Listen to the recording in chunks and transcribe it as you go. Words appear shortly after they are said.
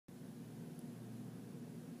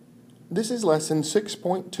This is Lesson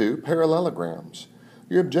 6.2, Parallelograms.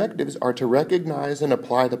 Your objectives are to recognize and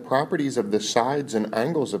apply the properties of the sides and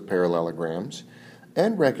angles of parallelograms,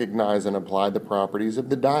 and recognize and apply the properties of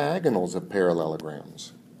the diagonals of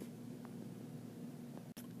parallelograms.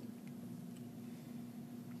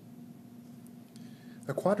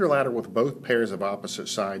 A quadrilateral with both pairs of opposite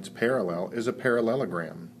sides parallel is a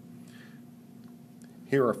parallelogram.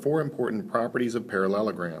 Here are four important properties of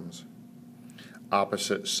parallelograms.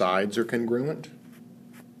 Opposite sides are congruent.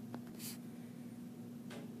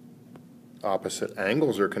 Opposite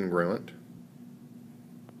angles are congruent.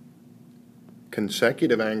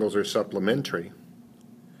 Consecutive angles are supplementary.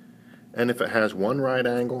 And if it has one right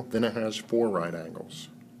angle, then it has four right angles.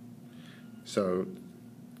 So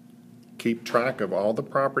keep track of all the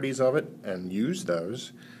properties of it and use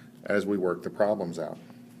those as we work the problems out.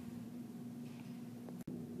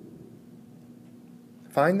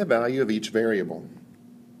 Find the value of each variable.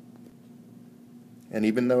 And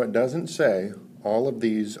even though it doesn't say, all of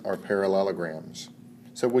these are parallelograms.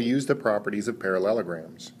 So we'll use the properties of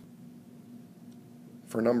parallelograms.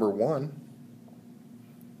 For number 1,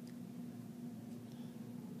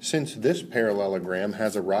 since this parallelogram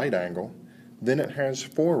has a right angle, then it has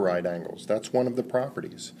four right angles. That's one of the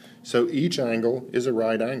properties. So each angle is a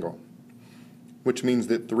right angle, which means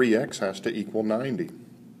that 3x has to equal 90.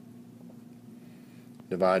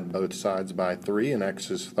 Divide both sides by 3 and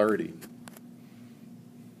x is 30.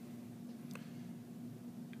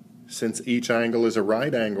 Since each angle is a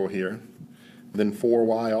right angle here, then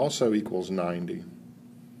 4y also equals 90.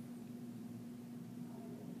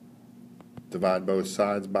 Divide both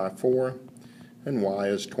sides by 4 and y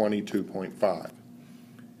is 22.5.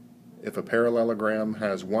 If a parallelogram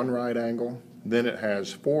has one right angle, then it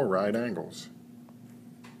has four right angles.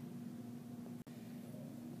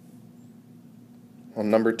 On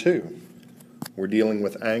number 2, we're dealing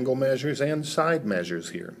with angle measures and side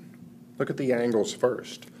measures here. Look at the angles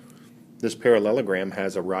first. This parallelogram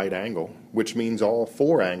has a right angle, which means all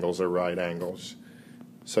four angles are right angles.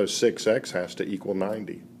 So 6x has to equal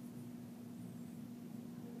 90.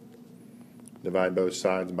 Divide both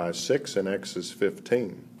sides by 6 and x is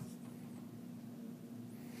 15.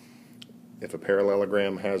 If a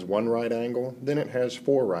parallelogram has one right angle, then it has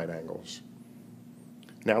four right angles.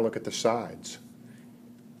 Now look at the sides.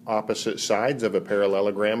 Opposite sides of a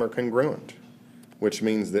parallelogram are congruent, which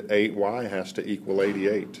means that 8y has to equal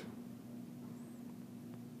 88.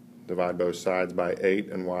 Divide both sides by 8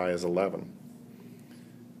 and y is 11.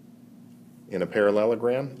 In a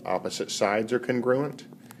parallelogram, opposite sides are congruent,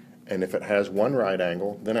 and if it has one right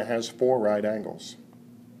angle, then it has four right angles.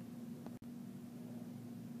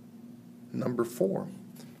 Number 4.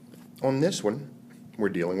 On this one, we're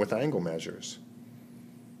dealing with angle measures.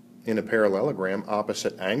 In a parallelogram,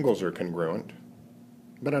 opposite angles are congruent,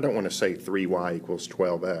 but I don't want to say 3y equals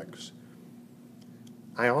 12x.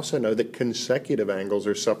 I also know that consecutive angles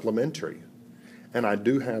are supplementary, and I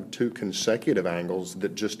do have two consecutive angles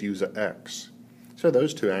that just use an x. So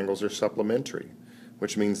those two angles are supplementary,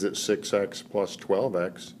 which means that 6x plus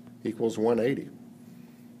 12x equals 180.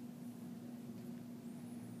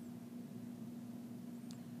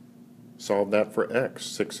 Solve that for x.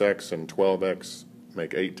 6x and 12x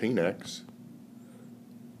make 18x.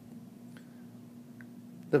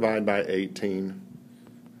 Divide by 18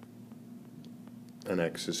 and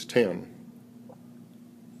x is 10.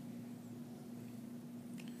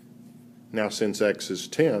 Now since x is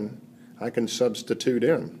 10, I can substitute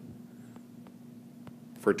in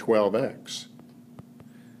for 12x,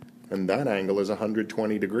 and that angle is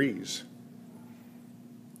 120 degrees.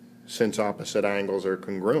 Since opposite angles are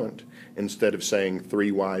congruent, instead of saying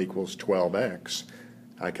 3y equals 12x,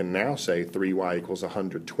 I can now say 3y equals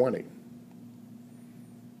 120.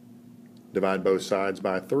 Divide both sides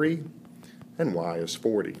by 3, and y is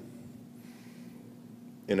 40.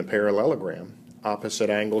 In a parallelogram,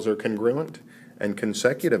 opposite angles are congruent, and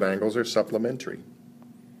consecutive angles are supplementary.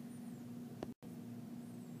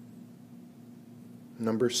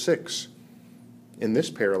 Number 6. In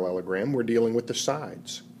this parallelogram, we're dealing with the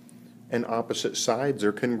sides, and opposite sides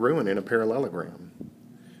are congruent in a parallelogram.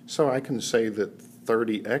 So I can say that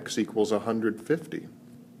 30x equals 150.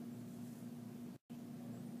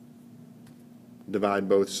 Divide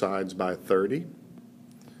both sides by 30,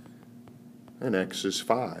 and x is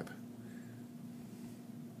 5.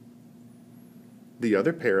 The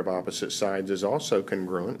other pair of opposite sides is also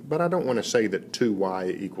congruent, but I don't want to say that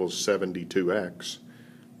 2y equals 72x.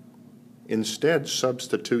 Instead,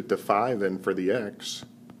 substitute the 5 in for the x,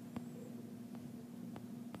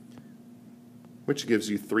 which gives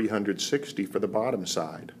you 360 for the bottom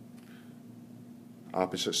side.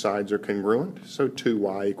 Opposite sides are congruent, so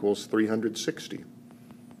 2y equals 360.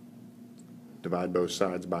 Divide both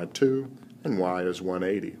sides by 2, and y is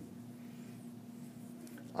 180.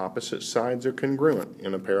 Opposite sides are congruent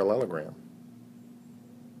in a parallelogram.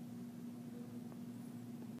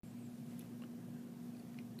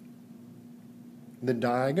 The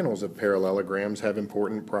diagonals of parallelograms have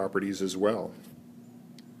important properties as well.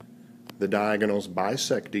 The diagonals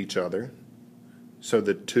bisect each other, so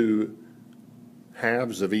the two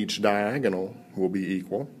halves of each diagonal will be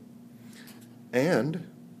equal, and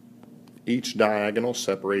each diagonal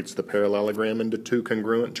separates the parallelogram into two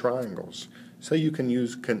congruent triangles, so you can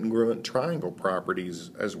use congruent triangle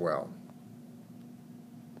properties as well.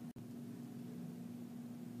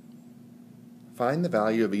 Find the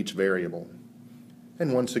value of each variable,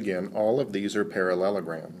 and once again, all of these are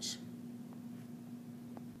parallelograms.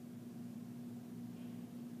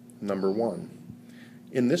 Number 1.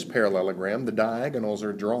 In this parallelogram, the diagonals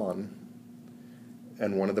are drawn,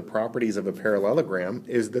 and one of the properties of a parallelogram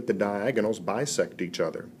is that the diagonals bisect each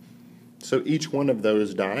other. So each one of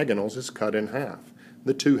those diagonals is cut in half.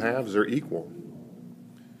 The two halves are equal.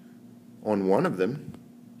 On one of them,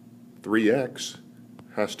 3x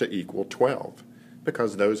has to equal 12,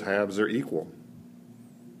 because those halves are equal.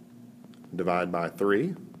 Divide by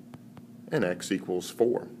 3, and x equals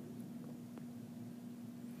 4.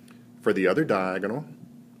 For the other diagonal,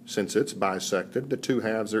 since it's bisected, the two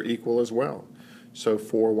halves are equal as well. So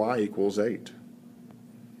 4y equals 8.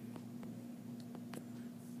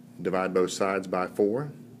 Divide both sides by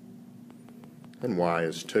 4, and y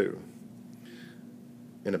is 2.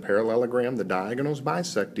 In a parallelogram, the diagonals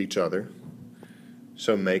bisect each other,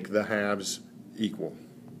 so make the halves equal.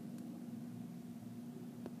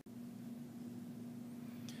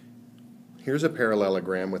 Here's a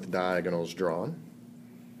parallelogram with diagonals drawn.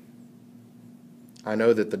 I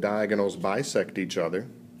know that the diagonals bisect each other,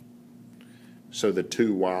 so the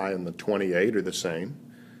 2y and the 28 are the same,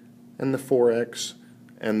 and the 4x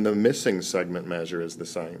and the missing segment measure is the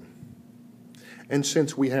same. And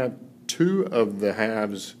since we have two of the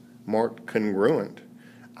halves marked congruent,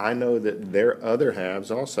 I know that their other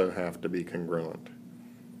halves also have to be congruent.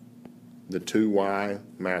 The 2y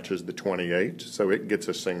matches the 28, so it gets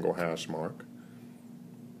a single hash mark.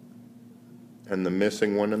 And the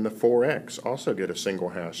missing one and the 4x also get a single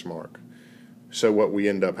hash mark. So what we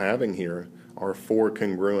end up having here are 4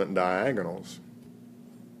 congruent diagonals.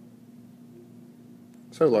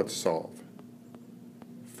 So let's solve.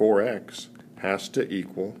 4x has to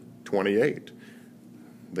equal 28.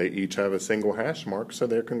 They each have a single hash mark, so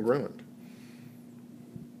they're congruent.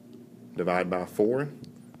 Divide by 4,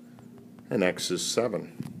 and x is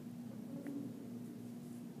 7.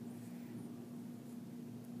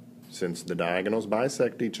 Since the diagonals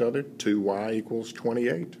bisect each other, 2y equals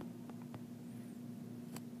 28.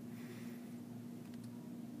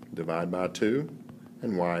 Divide by 2,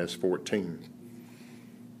 and y is 14.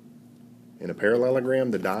 In a parallelogram,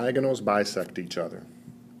 the diagonals bisect each other.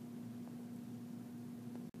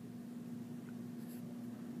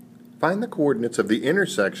 Find the coordinates of the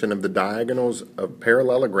intersection of the diagonals of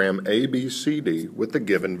parallelogram ABCD with the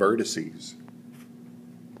given vertices.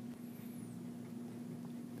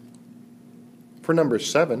 For number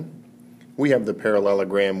 7, we have the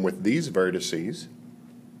parallelogram with these vertices.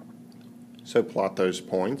 So plot those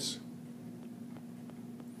points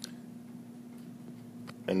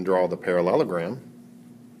and draw the parallelogram.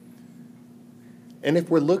 And if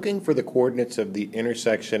we're looking for the coordinates of the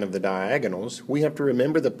intersection of the diagonals, we have to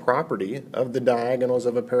remember the property of the diagonals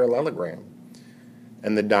of a parallelogram.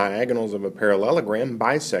 And the diagonals of a parallelogram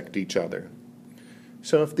bisect each other.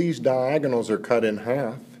 So if these diagonals are cut in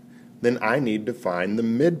half, then I need to find the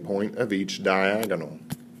midpoint of each diagonal.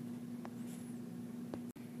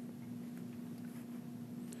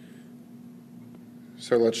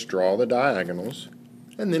 So let's draw the diagonals,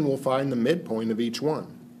 and then we'll find the midpoint of each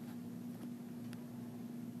one.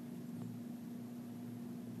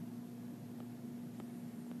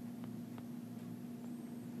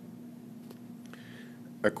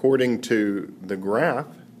 According to the graph,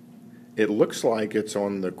 it looks like it's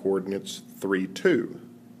on the coordinates 3, 2.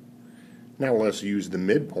 Now let's use the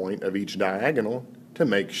midpoint of each diagonal to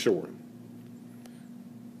make sure.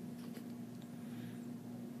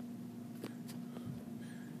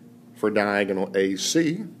 For diagonal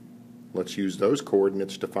AC, let's use those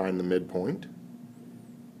coordinates to find the midpoint.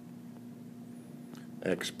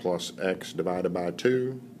 X plus x divided by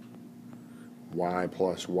 2, y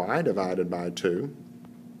plus y divided by 2,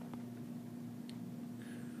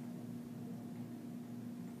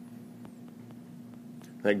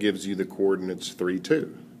 that gives you the coordinates 3,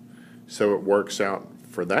 2. So it works out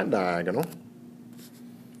for that diagonal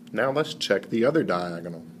Now let's check the other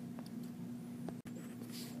diagonal.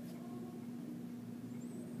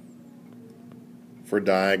 For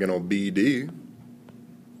diagonal BD,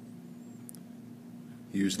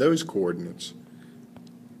 use those coordinates.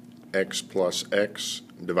 X plus x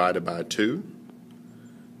divided by 2,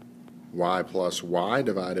 y plus y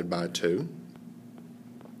divided by 2,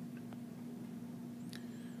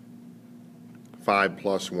 5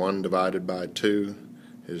 plus 1 divided by 2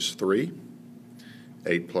 is 3,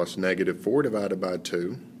 8 plus negative 4 divided by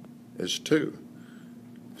 2 is 2.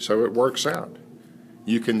 So it works out.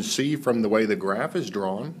 You can see from the way the graph is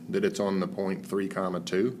drawn that it's on the point 3,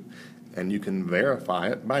 2, and you can verify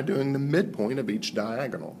it by doing the midpoint of each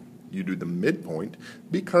diagonal. You do the midpoint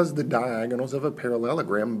because the diagonals of a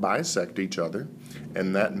parallelogram bisect each other,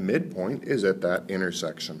 and that midpoint is at that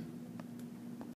intersection.